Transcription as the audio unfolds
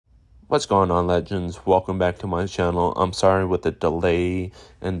What's going on, legends? Welcome back to my channel. I'm sorry with the delay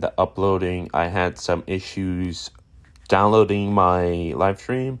and the uploading. I had some issues downloading my live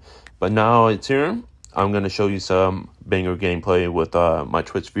stream, but now it's here. I'm going to show you some banger gameplay with my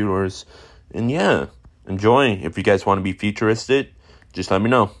Twitch viewers. And yeah, enjoy. If you guys want to be futuristic, just let me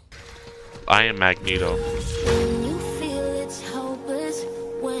know. I am Magneto.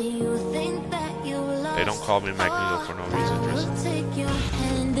 They don't call me Magneto for no reason.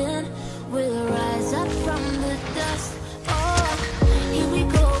 We'll rise up from the dust. Oh, here we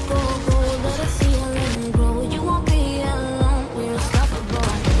go, let us heal and grow. You won't be alone, we're unstoppable.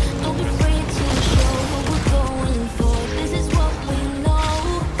 Don't be afraid to show what we're going for. This is what we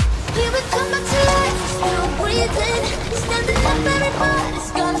know. Here we come back to life, still breathing. Standing up,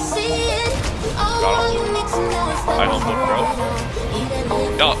 everybody's gonna see it. All you need to know is that we're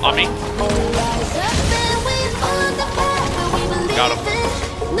no, on me. rise up and we follow the path that we believe Got him. in.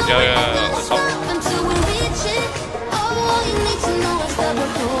 Yeah, let's go. Until we reach it, all you need to know is that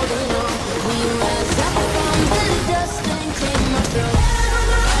we're holding on. We rise up from the dust and claim our throne.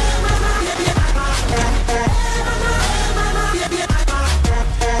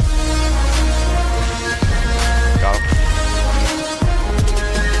 Got him.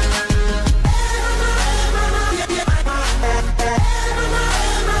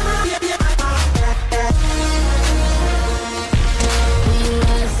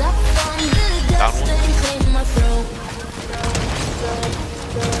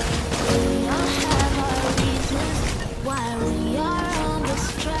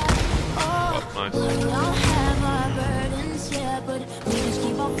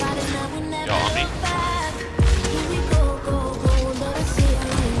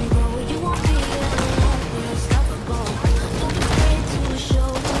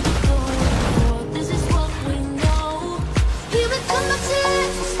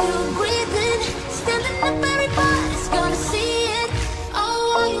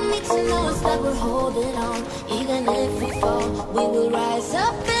 We're holding on, even if we fall, we will rise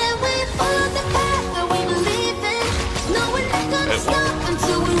up and we follow the path that we believe in. No, we're not gonna stop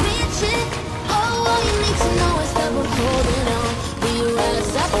until we reach it. All you need to know is that we're holding on. We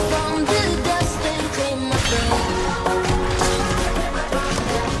rise up from the dust and claim our throne.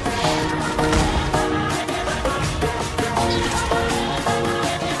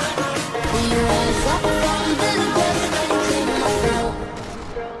 We rise up from the dust and claim our throne.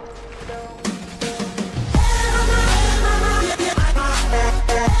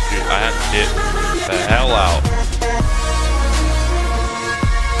 I had to get the hell out.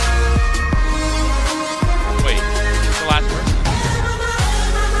 Wait, who's the last person?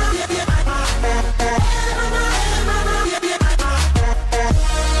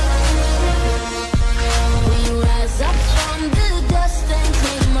 We rise up from the dust and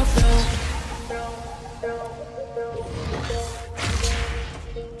claim our throne.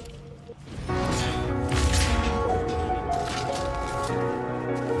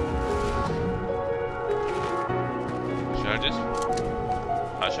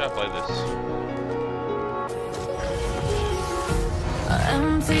 How should I play this?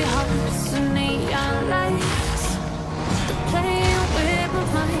 Empty hearts and neon lights, they're playing with my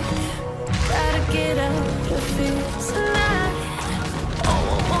mind. Gotta get out of here tonight.